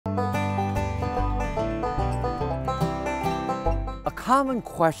A common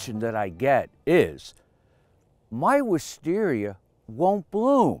question that I get is, my wisteria won't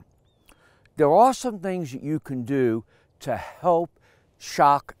bloom. There are some things that you can do to help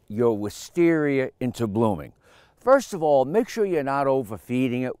shock your wisteria into blooming. First of all, make sure you're not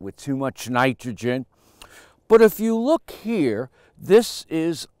overfeeding it with too much nitrogen. But if you look here, this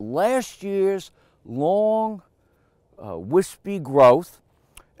is last year's long wispy growth.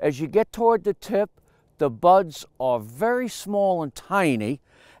 As you get toward the tip, the buds are very small and tiny.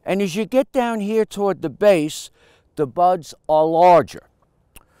 And as you get down here toward the base, the buds are larger.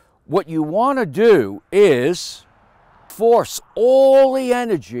 What you want to do is force all the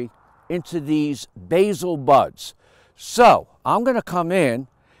energy into these basal buds. So I'm going to come in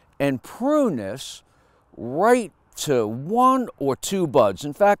and prune this right to 1 or 2 buds.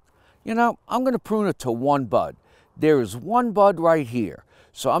 In fact, you know, I'm going to prune it to 1 bud. There is 1 bud right here.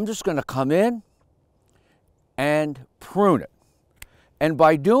 So I'm just going to come in and prune it. And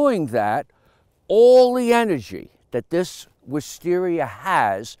by doing that, all the energy that this wisteria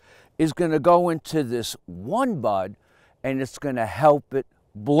has is going to go into this 1 bud, and it's going to help it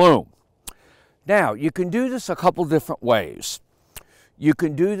bloom. Now, you can do this a couple different ways. You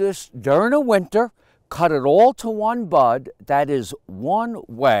can do this during the winter, cut it all to 1 bud. That is one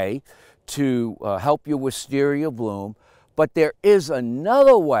way to help your wisteria bloom. But there is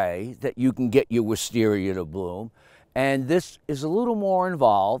another way that you can get your wisteria to bloom, and this is a little more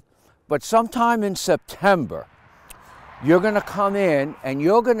involved. But sometime in September, you're going to come in and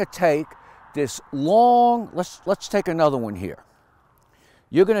you're going to take this long, let's take another one here.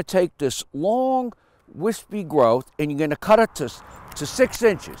 You're going to take this long wispy growth and you're going to cut it to 6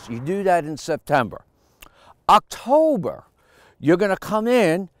 inches. You do that in September. October, you're going to come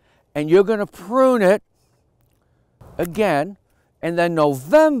in and you're going to prune it again. And then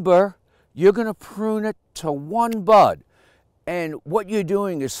November, you're going to prune it to 1 bud. And what you're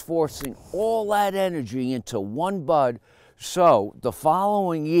doing is forcing all that energy into 1 bud. So the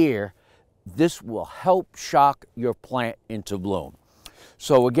following year, this will help shock your plant into bloom.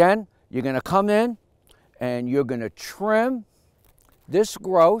 So again, you're going to come in and you're going to trim this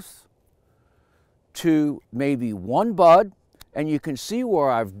growth to maybe 1 bud. And you can see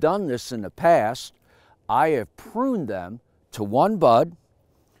where I've done this in the past. I have pruned them to 1 bud.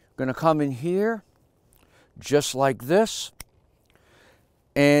 Going to come in here just like this,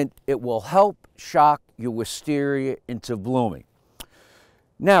 and it will help shock your wisteria into blooming.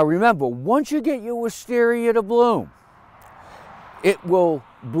 Now remember, once you get your wisteria to bloom, it will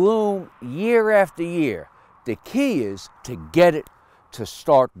bloom year after year. The key is to get it to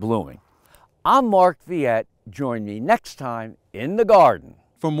start blooming. I'm Mark Viette. Join me next time in the garden.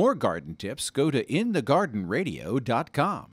 For more garden tips, go to inthegardenradio.com.